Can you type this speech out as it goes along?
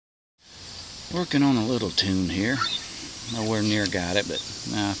Working on a little tune here. Nowhere near got it, but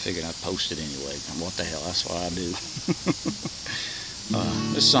I figured I'd post it anyway. What the hell, that's what I do.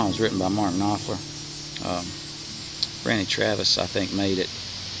 This song's written by Mark Knopfler. Randy Travis, I think, made it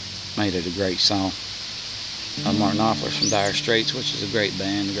a great song. Mark Knopfler's from Dire Straits, which is a great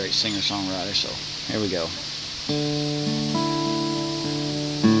band, a great singer-songwriter, so here we go.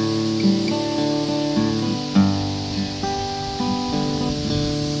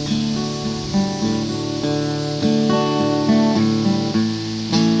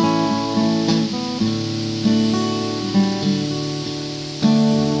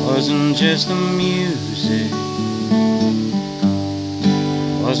 Wasn't just the music,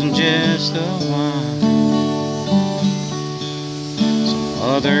 wasn't just the wine, some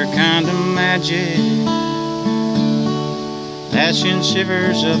other kind of magic that sent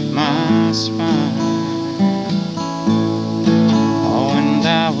shivers up my spine. Oh, and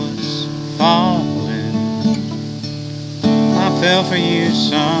I was falling, I fell for you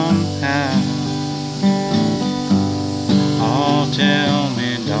somehow. Oh, tell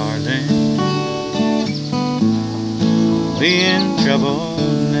me, darling, we in trouble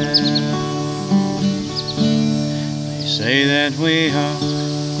now. They say that we are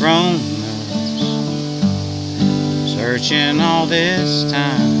grown-ups, searching all this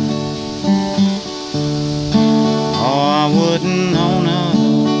time. Oh, I wouldn't own up,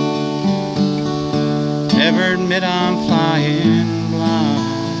 never admit I'm flying blind.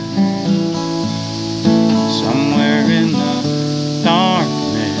 Somewhere in the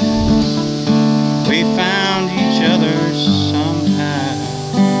darkness we found each other somehow.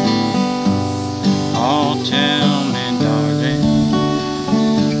 Oh, tell me, darling,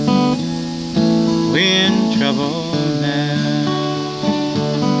 we in trouble now.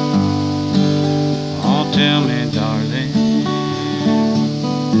 Oh, tell me, darling,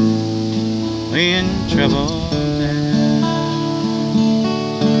 we in trouble now.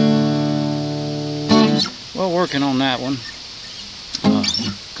 Well, working on that one.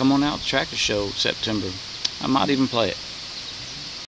 Come on out to Tractor Show September. I might even play it.